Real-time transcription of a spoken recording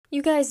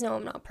You guys know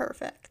I'm not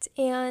perfect,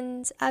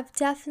 and I've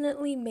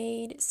definitely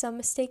made some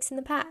mistakes in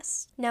the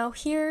past. Now,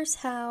 here's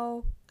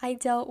how I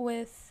dealt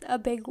with a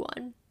big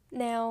one.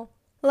 Now,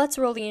 let's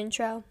roll the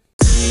intro.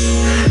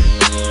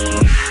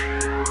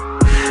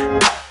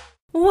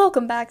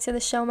 Welcome back to The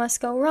Show Must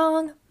Go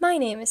Wrong. My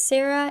name is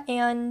Sarah,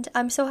 and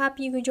I'm so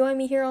happy you could join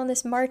me here on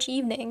this March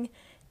evening.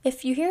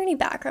 If you hear any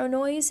background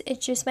noise,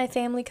 it's just my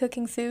family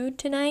cooking food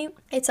tonight.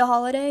 It's a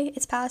holiday,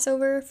 it's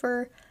Passover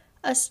for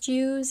us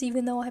Jews,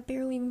 even though I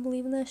barely even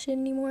believe in that shit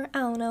anymore.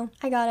 I don't know.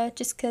 I gotta,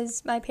 just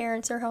because my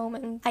parents are home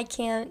and I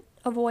can't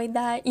avoid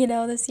that,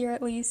 this year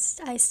at least.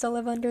 I still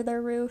live under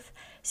their roof.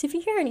 So if you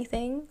hear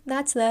anything,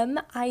 that's them.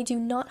 I do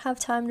not have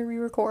time to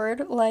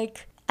re-record.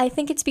 I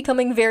think it's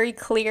becoming very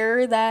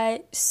clear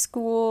that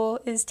school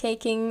is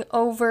taking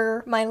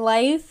over my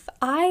life.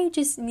 I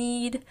just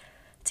need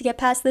to get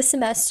past this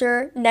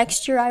semester.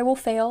 Next year I will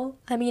fail.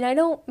 I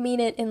don't mean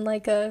it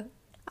in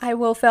I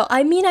will fail.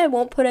 I mean I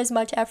won't put as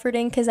much effort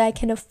in because I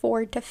can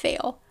afford to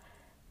fail.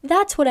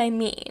 That's what I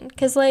mean.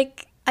 Because,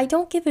 I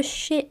don't give a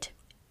shit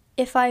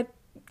if I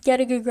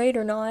get a good grade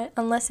or not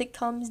unless it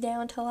comes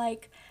down to,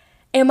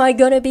 am I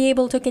going to be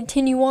able to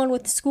continue on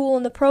with school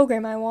and the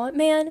program I want?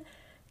 Man,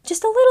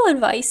 just a little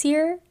advice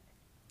here.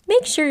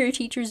 Make sure your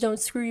teachers don't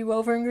screw you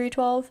over in grade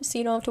 12 so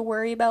you don't have to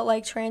worry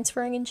about,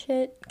 transferring and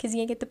shit because you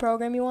can't get the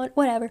program you want.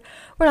 Whatever.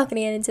 We're not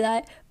going to get into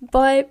that.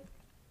 But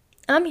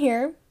I'm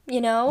here.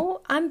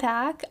 I'm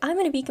back. I'm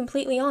going to be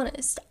completely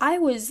honest. I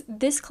was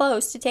this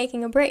close to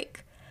taking a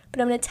break,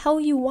 but I'm going to tell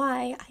you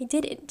why I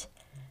didn't.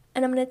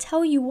 And I'm going to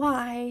tell you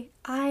why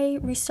I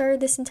restarted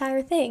this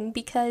entire thing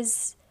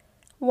because,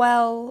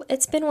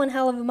 it's been one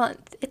hell of a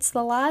month. It's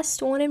the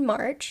last one in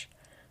March.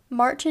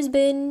 March has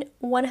been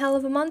one hell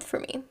of a month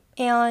for me.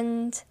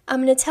 And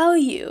I'm going to tell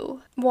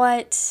you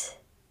what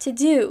to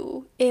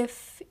do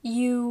if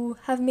you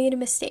have made a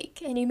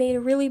mistake and you made a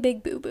really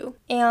big boo-boo,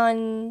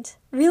 and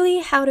really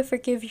how to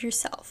forgive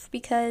yourself,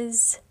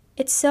 because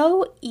it's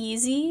so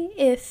easy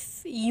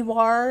if you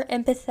are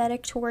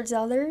empathetic towards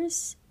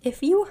others.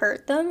 If you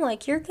hurt them,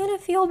 you're gonna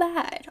feel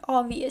bad,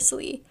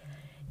 obviously.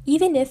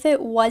 Even if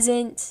it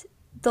wasn't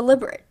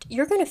deliberate,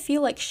 you're gonna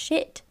feel like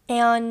shit.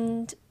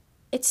 And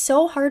it's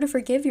so hard to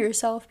forgive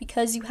yourself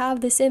because you have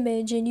this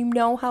image and you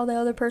know how the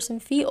other person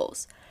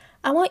feels.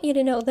 I want you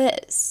to know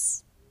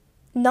this.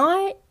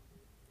 Not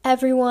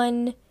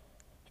everyone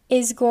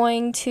is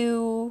going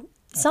to,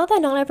 it's not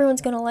that not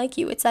everyone's going to like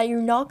you, it's that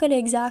you're not going to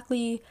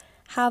exactly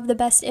have the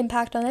best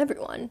impact on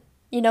everyone.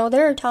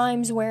 There are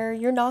times where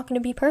you're not going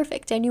to be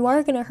perfect and you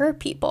are going to hurt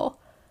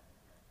people,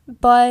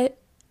 but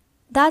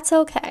that's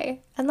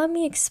okay. And let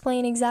me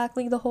explain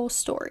exactly the whole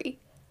story.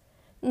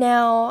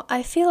 Now,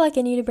 I feel like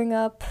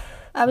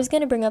I was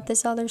going to bring up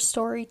this other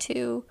story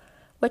too,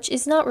 which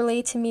is not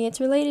related to me. It's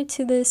related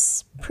to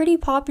this pretty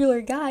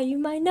popular guy you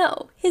might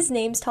know. His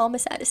name's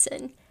Thomas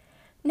Edison.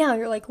 Now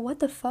you're like, what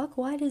the fuck?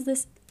 Why does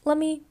this? Let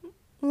me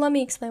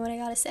explain what I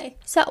gotta say.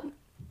 So,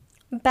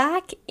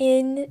 back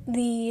in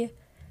the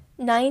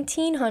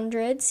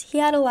 1900s, he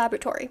had a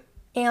laboratory,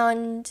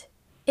 and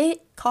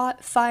it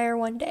caught fire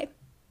one day.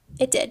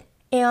 It did.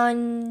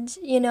 And,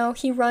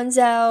 he runs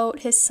out,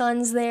 his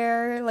son's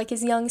there,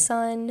 his young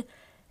son.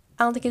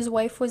 I don't think his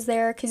wife was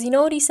there, because you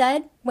know what he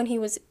said when he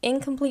was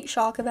in complete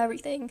shock of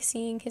everything,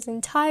 seeing his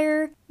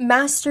entire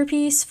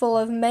masterpiece full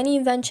of many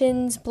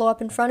inventions blow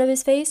up in front of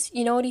his face?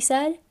 You know what he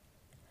said?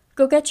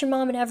 Go get your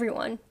mom and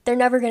everyone. They're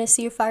never going to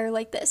see a fire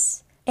like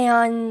this.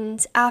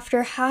 And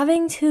after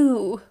having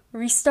to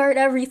restart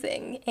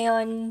everything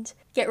and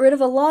get rid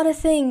of a lot of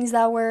things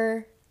that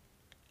were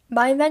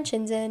my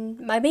inventions and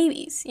my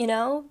babies,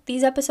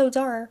 these episodes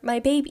are my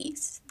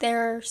babies.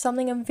 They're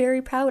something I'm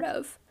very proud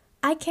of.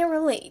 I can't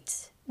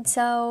relate.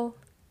 So,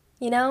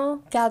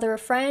 gather a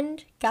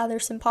friend, gather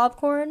some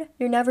popcorn.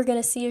 You're never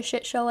going to see a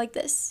shit show like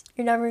this.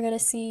 You're never going to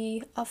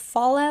see a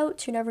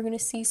fallout. You're never going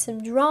to see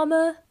some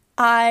drama.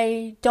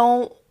 I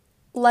don't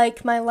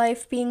like my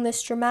life being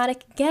this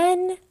dramatic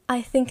again.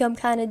 I think I'm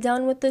kind of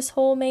done with this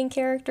whole main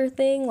character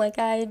thing.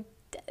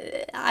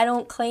 I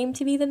don't claim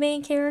to be the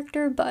main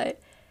character, but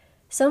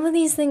some of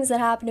these things that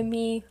happen to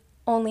me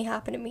only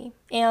happen to me.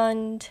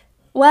 And,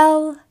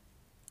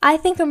 I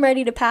think I'm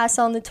ready to pass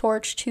on the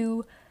torch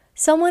to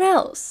someone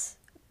else,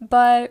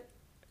 but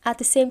at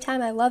the same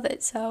time I love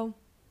it, so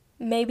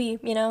maybe,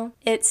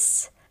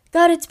 it's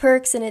got its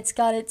perks and it's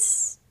got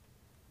its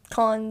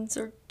cons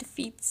or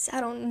defeats. I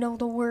don't know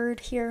the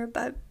word here,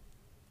 but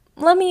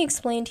let me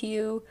explain to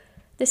you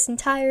this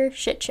entire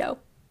shit show.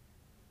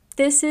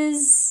 This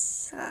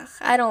is,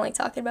 I don't like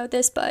talking about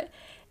this, but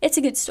it's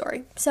a good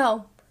story.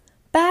 So,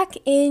 back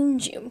in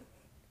June,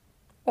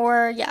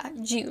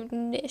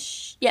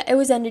 June-ish, it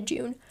was end of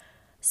June.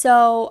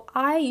 So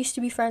I used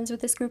to be friends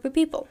with this group of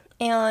people,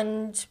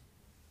 and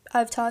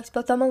I've talked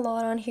about them a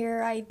lot on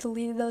here. I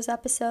deleted those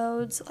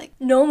episodes,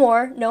 no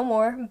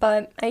more,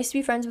 but I used to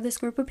be friends with this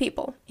group of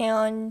people,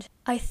 and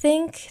I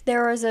think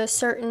there was a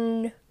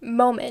certain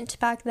moment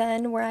back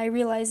then where I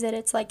realized that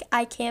it's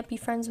I can't be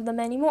friends with them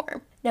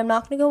anymore. Now, I'm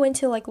not going to go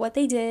into like what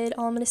they did.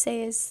 All I'm going to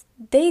say is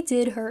they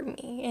did hurt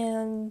me,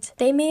 and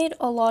they made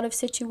a lot of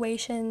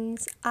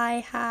situations I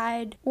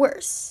had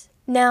worse.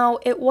 Now,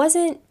 it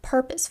wasn't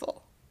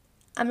purposeful.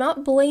 I'm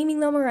not blaming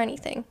them or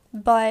anything,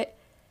 but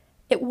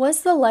it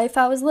was the life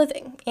I was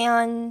living,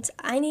 and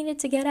I needed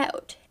to get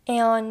out.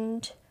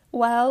 And,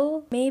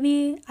 well,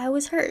 maybe I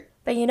was hurt.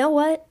 But you know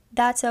what?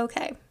 That's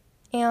okay.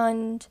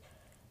 And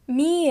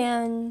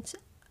I'm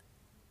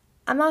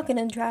not going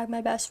to drag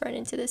my best friend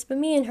into this, but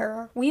me and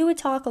her, we would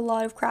talk a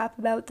lot of crap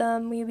about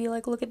them. We'd be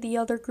like, look at the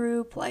other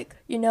group, like,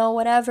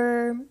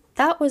 whatever.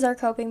 That was our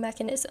coping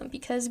mechanism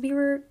because we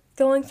were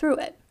going through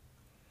it.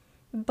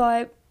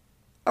 But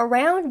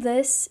around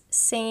this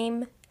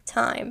same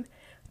time,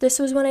 this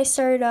was when I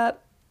started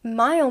up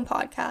my own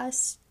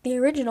podcast, the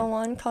original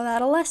one called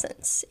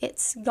Adolescence.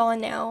 It's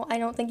gone now. I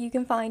don't think you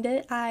can find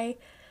it. I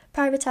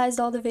privatized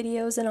all the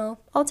videos, and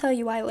I'll tell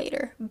you why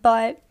later.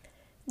 But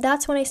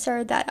that's when I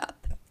started that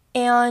up.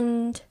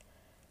 And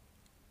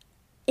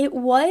it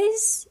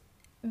was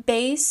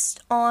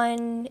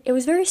it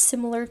was very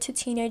similar to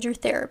Teenager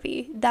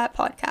Therapy, that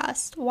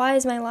podcast. Why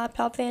is my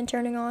laptop fan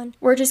turning on?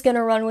 We're just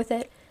gonna run with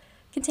it.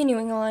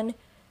 Continuing on.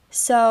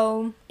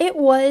 So it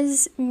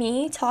was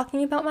me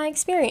talking about my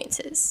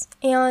experiences.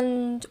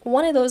 And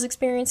one of those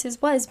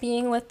experiences was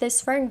being with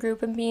this friend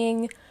group and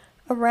being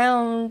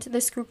around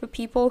this group of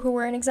people who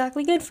weren't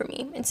exactly good for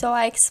me. And so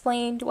I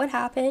explained what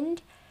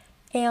happened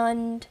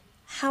and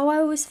how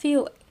I was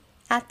feeling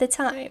at the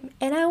time.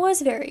 And I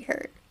was very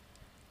hurt.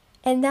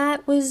 And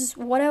that was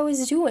what I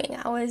was doing.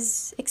 I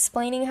was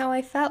explaining how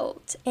I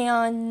felt.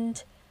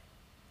 And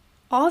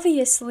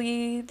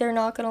obviously, they're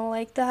not going to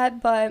like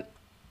that, but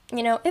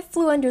it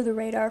flew under the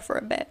radar for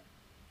a bit.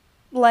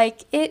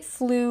 Like, it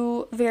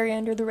flew very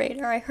under the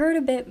radar. I heard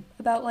a bit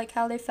about, like,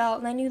 how they felt,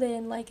 and I knew they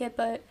didn't like it,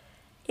 but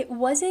it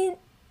wasn't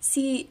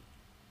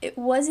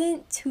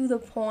to the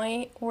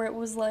point where it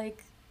was,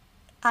 like,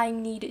 I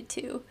needed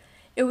to.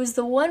 It was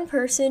the one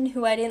person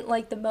who I didn't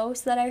like the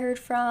most that I heard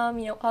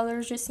from.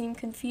 Others just seemed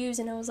confused,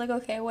 and I was like,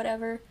 okay,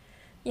 whatever.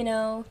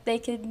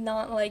 They could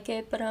not like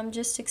it, but I'm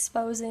just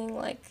exposing,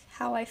 like,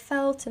 how I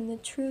felt and the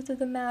truth of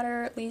the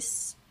matter, at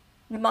least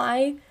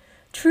my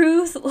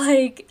truth.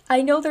 Like,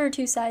 I know there are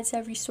two sides to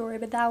every story,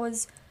 but that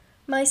was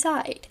my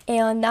side,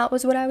 and that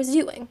was what I was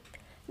doing.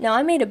 Now,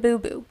 I made a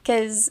boo-boo,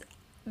 because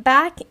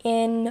back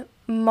in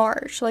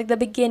March, like the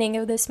beginning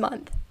of this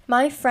month,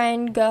 my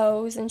friend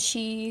goes and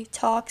she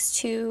talks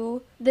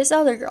to this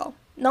other girl.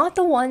 Not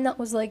the one that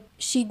was like,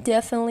 she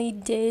definitely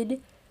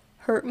did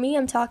hurt me.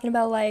 I'm talking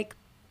about like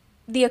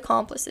the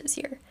accomplices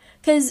here.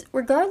 Because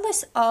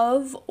regardless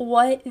of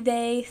what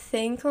they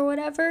think or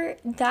whatever,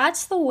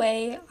 that's the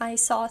way I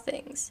saw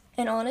things.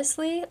 And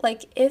honestly,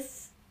 like,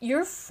 if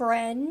your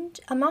friend,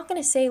 I'm not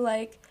going to say,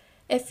 like,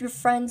 if your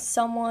friend's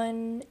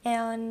someone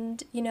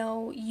and,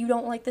 you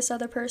don't like this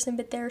other person,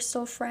 but they're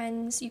still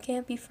friends, you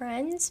can't be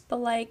friends. But,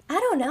 like, I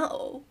don't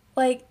know.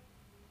 Like,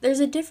 there's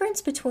a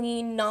difference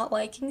between not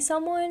liking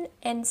someone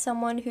and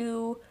someone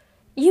who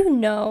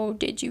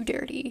did you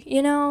dirty,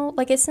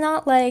 Like, it's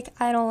not like,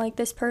 I don't like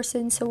this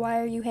person, so why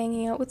are you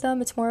hanging out with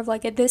them? It's more of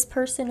like, if this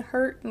person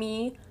hurt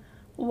me,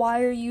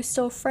 why are you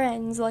still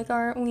friends? Like,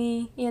 aren't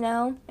we,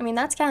 I mean,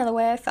 that's kind of the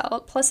way I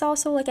felt. Plus,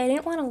 also, like, I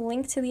didn't want to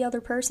link to the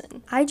other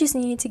person. I just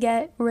needed to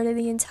get rid of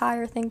the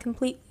entire thing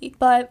completely.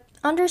 But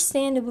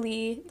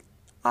understandably,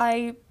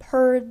 I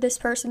heard this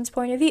person's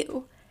point of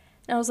view.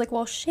 And I was like,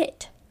 well,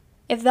 shit.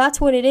 If that's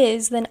what it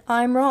is, then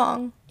I'm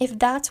wrong. If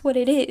that's what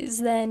it is,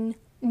 then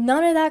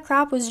none of that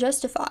crap was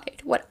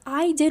justified. What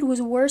I did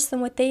was worse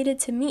than what they did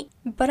to me.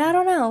 But I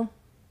don't know.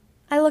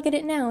 I look at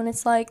it now and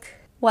it's like,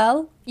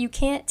 well, you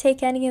can't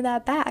take any of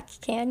that back,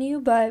 can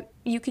you? But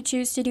you could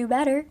choose to do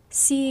better.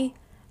 See,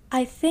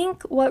 I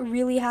think what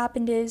really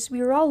happened is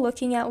we were all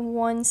looking at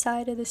one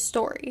side of the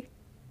story.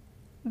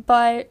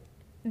 But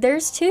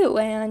there's two,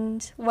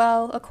 and,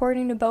 well,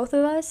 according to both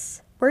of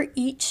us, we're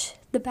each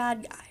the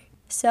bad guy.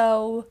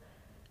 So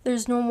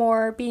there's no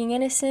more being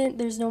innocent.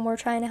 There's no more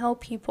trying to help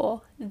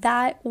people.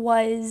 That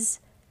was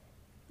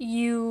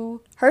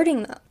you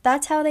hurting them.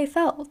 That's how they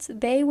felt.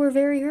 They were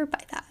very hurt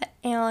by that.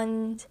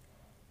 And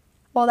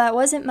while that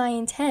wasn't my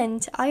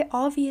intent, I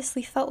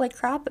obviously felt like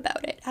crap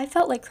about it. I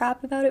felt like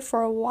crap about it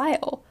for a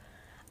while.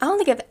 I don't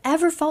think I've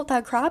ever felt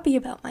that crappy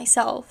about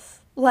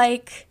myself.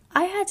 Like,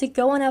 I had to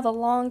go and have a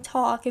long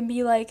talk and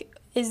be like,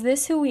 is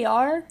this who we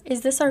are?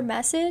 Is this our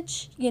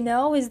message?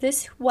 Is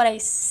this what I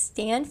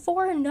stand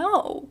for?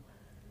 No.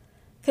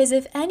 Because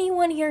if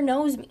anyone here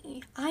knows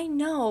me, I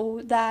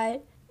know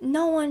that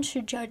no one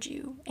should judge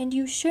you, and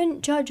you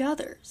shouldn't judge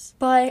others.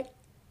 But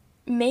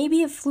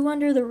maybe it flew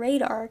under the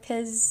radar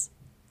because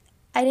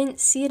I didn't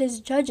see it as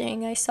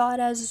judging. I saw it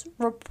as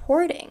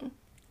reporting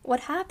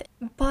what happened.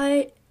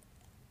 But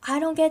I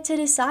don't get to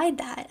decide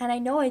that, and I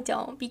know I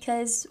don't,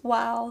 because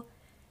while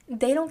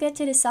they don't get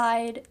to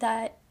decide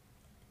that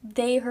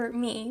they hurt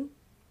me,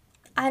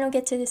 I don't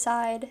get to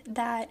decide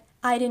that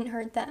I didn't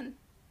hurt them.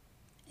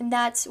 And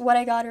that's what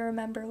I gotta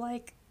remember,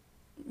 like,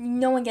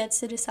 no one gets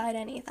to decide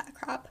any of that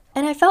crap.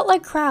 And I felt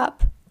like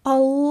crap a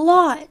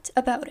lot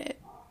about it.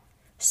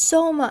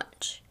 so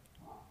much.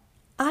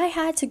 I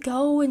had to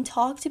go and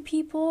talk to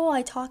people.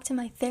 I talked to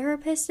my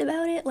therapist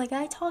about it. Like,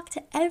 I talked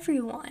to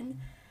everyone.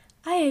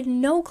 I had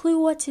no clue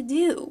what to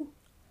do.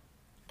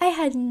 I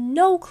had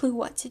no clue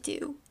what to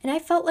do. And I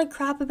felt like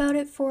crap about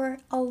it for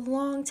a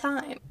long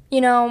time.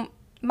 You know,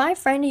 my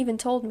friend even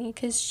told me,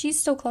 because she's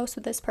still close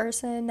with this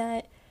person,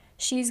 that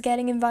she's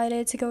getting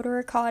invited to go to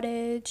her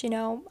cottage. You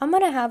know, I'm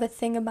going to have a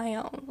thing of my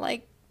own.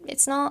 Like,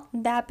 it's not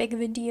that big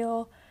of a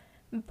deal.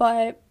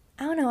 But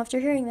I don't know, after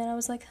hearing that, I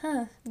was like,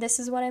 this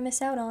is what I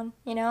miss out on,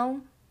 you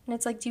know? And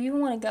it's like, do you even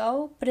want to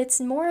go? But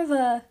it's more of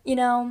a, you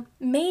know,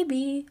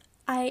 maybe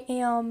I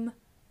am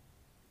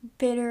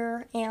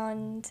bitter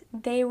and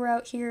they were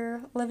out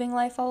here living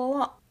life all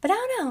along. But I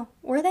don't know,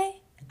 were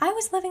they? I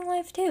was living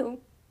life too.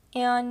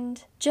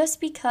 And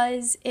just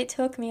because it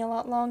took me a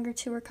lot longer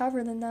to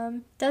recover than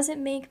them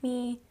doesn't make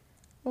me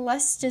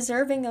less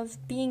deserving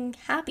of being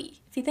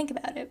happy, if you think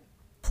about it.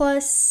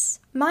 Plus,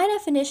 my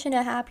definition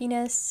of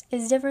happiness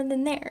is different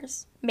than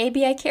theirs.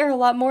 Maybe I care a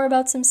lot more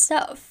about some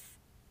stuff.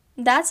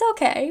 That's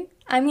okay.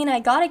 I mean,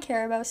 I gotta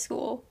care about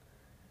school.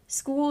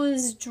 School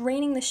is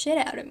draining the shit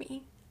out of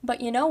me.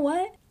 But you know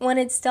what? When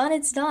it's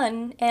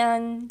done,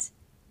 and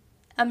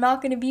I'm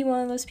not gonna be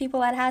one of those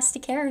people that has to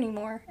care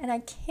anymore, and I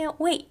can't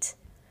wait.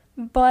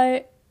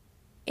 But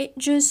it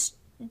just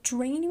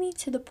drained me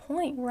to the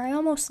point where I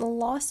almost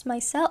lost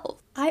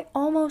myself.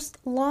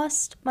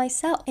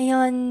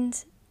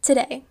 And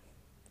today,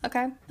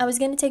 okay, I was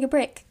gonna take a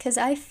break because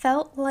I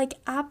felt like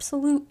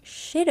absolute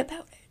shit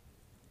about it.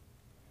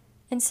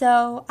 And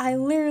so I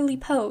literally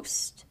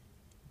post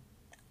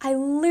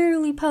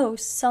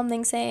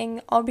something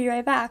saying, I'll be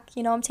right back,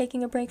 you know, I'm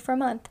taking a break for a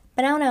month.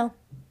 But I don't know,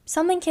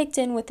 something kicked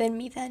in within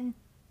me then.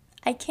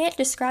 I can't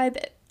describe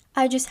it.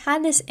 I just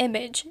had this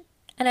image,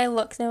 and I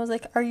looked and I was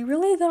like, are you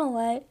really gonna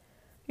let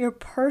your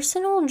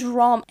personal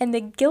drama and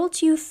the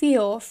guilt you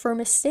feel for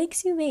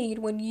mistakes you made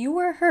when you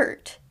were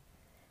hurt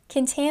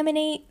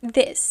contaminate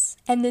this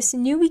and this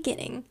new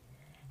beginning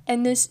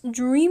and this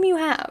dream you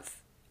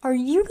have? Are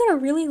you gonna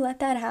really let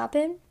that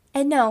happen?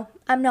 And no,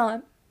 I'm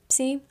not.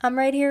 See, I'm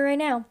right here right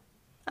now.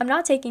 I'm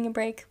not taking a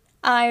break.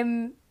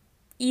 I'm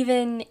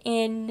even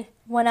in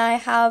when I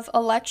have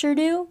a lecture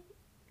due,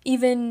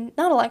 even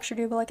not a lecture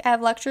due, but like I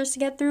have lectures to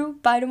get through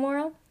by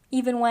tomorrow,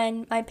 even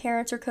when my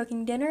parents are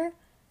cooking dinner,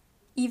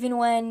 even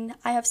when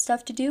I have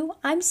stuff to do,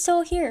 I'm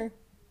still here.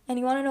 And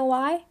you want to know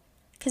why?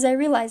 Because I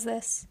realize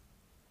this.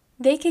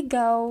 They could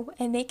go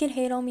and they could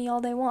hate on me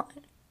all they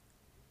want.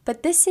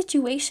 But this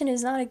situation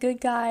is not a good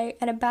guy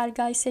and a bad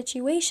guy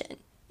situation.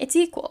 It's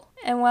equal.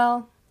 And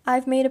well,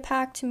 I've made a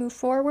pact to move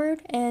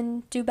forward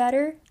and do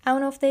better. I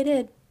don't know if they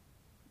did.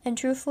 And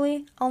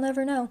truthfully, I'll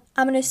never know.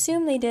 I'm going to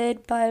assume they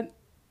did, but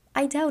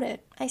I doubt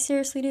it. I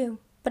seriously do.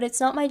 But it's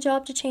not my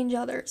job to change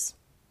others.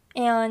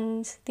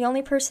 And the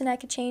only person I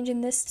could change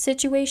in this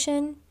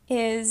situation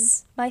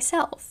is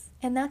myself.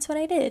 And that's what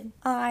I did.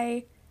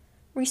 I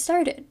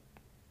restarted.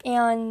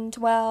 And,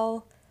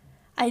 well,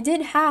 I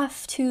did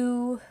have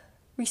to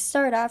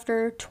restart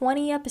after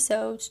 20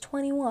 episodes,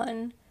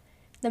 21,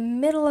 the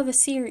middle of a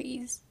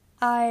series.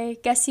 I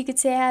guess you could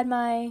say I had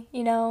my,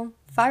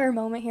 fire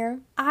moment here.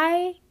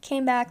 I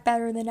came back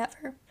better than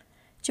ever.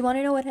 Do you want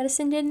to know what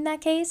Edison did in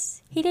that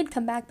case? He did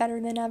come back better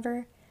than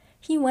ever.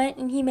 He went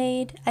and he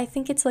made, I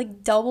think it's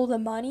like double the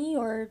money,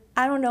 or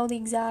I don't know the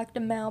exact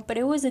amount, but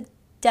it was a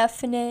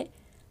definite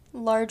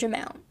large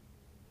amount.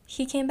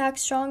 He came back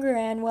stronger,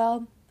 and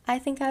well, I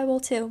think I will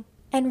too.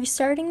 And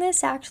restarting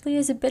this actually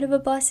is a bit of a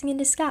blessing in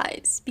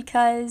disguise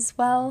because,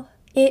 well,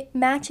 it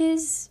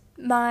matches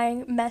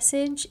my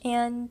message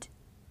and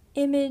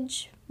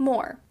image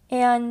more.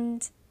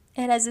 And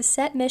it has a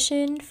set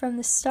mission from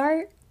the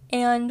start,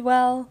 and,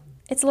 well,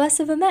 it's less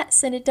of a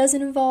mess and it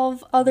doesn't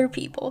involve other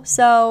people.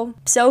 So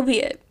be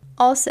it.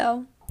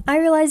 Also, I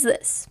realize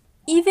this.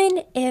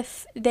 Even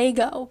if they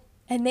go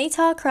and they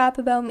talk crap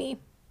about me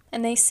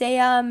and they say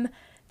I'm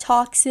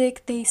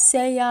toxic, they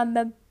say I'm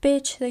a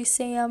bitch, they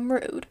say I'm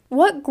rude,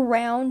 what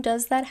ground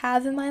does that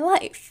have in my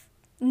life?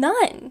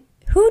 None.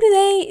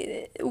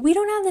 We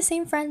don't have the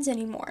same friends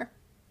anymore.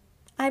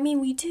 I mean,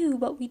 we do,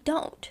 but we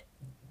don't.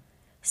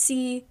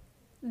 See,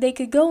 they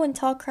could go and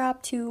talk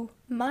crap to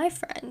my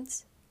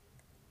friends,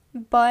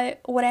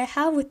 but what I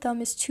have with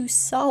them is too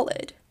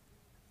solid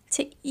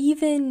to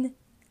even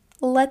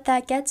let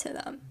that get to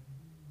them.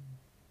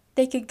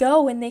 They could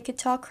go and they could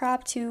talk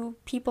crap to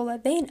people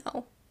that they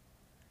know.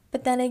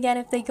 But then again,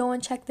 if they go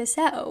and check this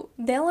out,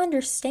 they'll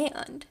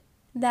understand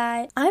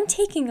that I'm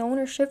taking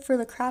ownership for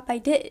the crap I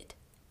did.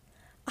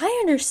 I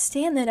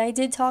understand that I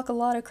did talk a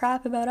lot of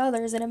crap about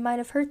others and it might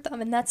have hurt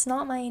them, and that's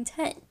not my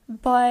intent.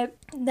 But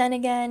then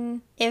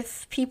again,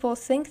 if people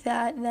think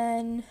that,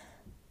 then,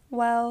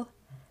 well,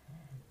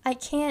 I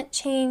can't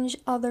change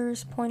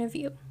others' point of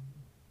view.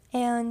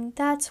 And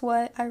that's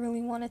what I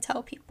really want to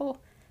tell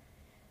people.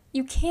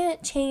 You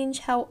can't change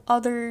how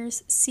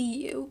others see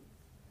you,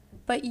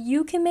 but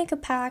you can make a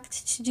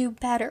pact to do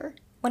better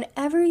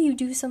whenever you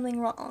do something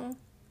wrong.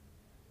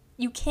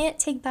 You can't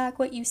take back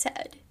what you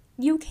said.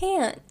 You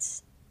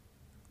can't.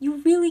 You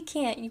really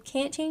can't. You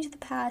can't change the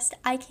past.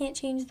 I can't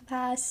change the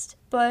past.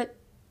 But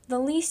the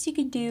least you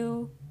could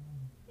do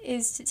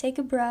is to take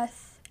a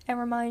breath and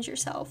remind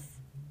yourself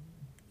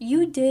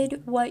you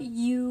did what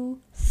you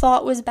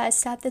thought was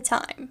best at the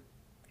time.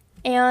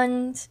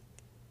 And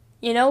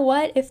you know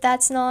what? If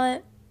that's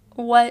not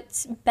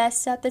what's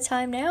best at the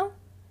time now,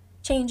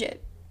 change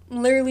it.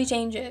 Literally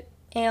change it.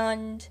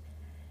 And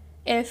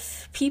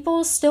if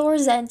people still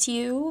resent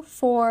you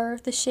for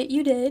the shit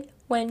you did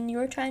when you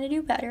were trying to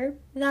do better,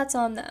 that's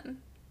on them.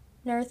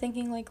 They're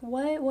thinking like,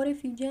 what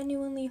if you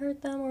genuinely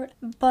hurt them?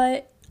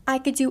 But I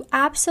could do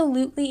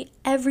absolutely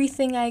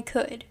everything I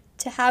could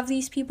to have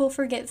these people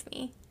forgive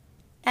me.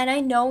 And I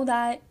know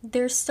that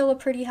there's still a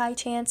pretty high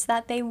chance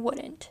that they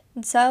wouldn't.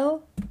 And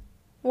so,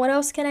 what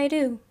else can I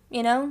do,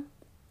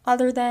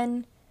 other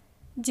than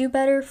do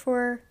better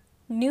for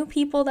new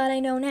people that I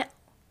know now?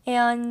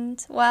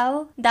 And,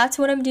 well, that's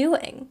what I'm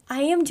doing.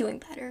 I am doing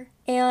better.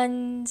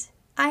 And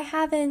I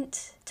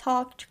haven't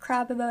talked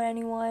crap about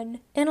anyone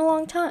in a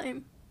long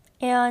time.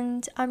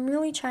 And I'm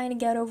really trying to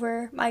get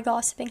over my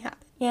gossiping habit.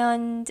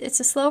 And it's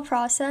a slow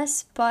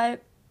process,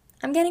 but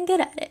I'm getting good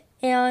at it.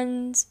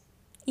 And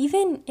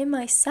even in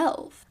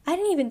myself, I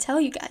didn't even tell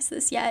you guys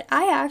this yet.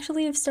 I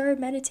actually have started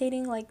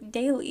meditating like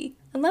daily.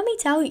 And let me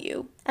tell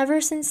you,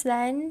 ever since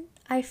then,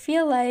 I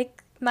feel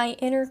like my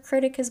inner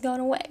critic has gone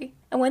away.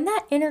 And when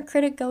that inner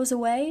critic goes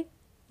away,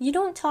 you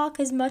don't talk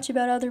as much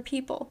about other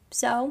people.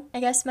 So,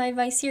 I guess my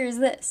advice here is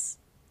this.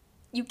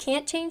 You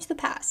can't change the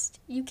past.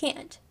 You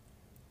can't.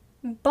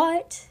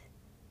 But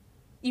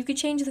you could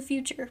change the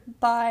future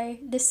by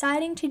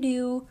deciding to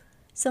do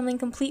something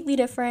completely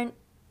different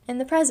in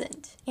the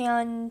present.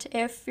 And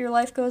if your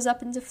life goes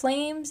up into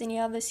flames and you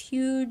have this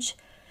huge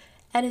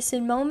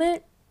Edison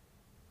moment,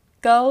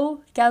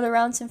 go gather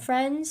around some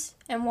friends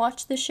and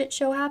watch the shit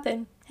show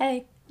happen.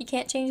 Hey, you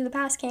can't change the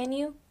past, can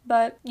you?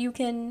 But you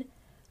can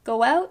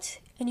go out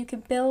and you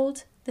can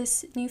build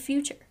this new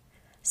future.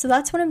 So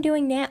that's what I'm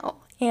doing now.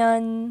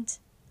 And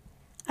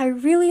I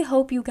really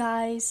hope you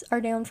guys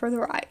are down for the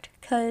ride.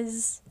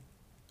 Because,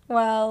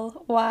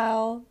 well,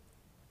 while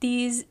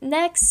these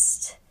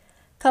next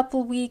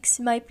couple weeks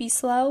might be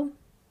slow,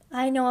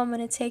 I know I'm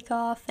going to take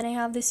off and I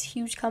have this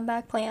huge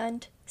comeback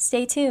planned.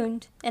 Stay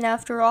tuned. And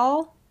after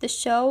all, the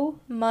show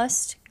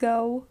must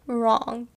go wrong.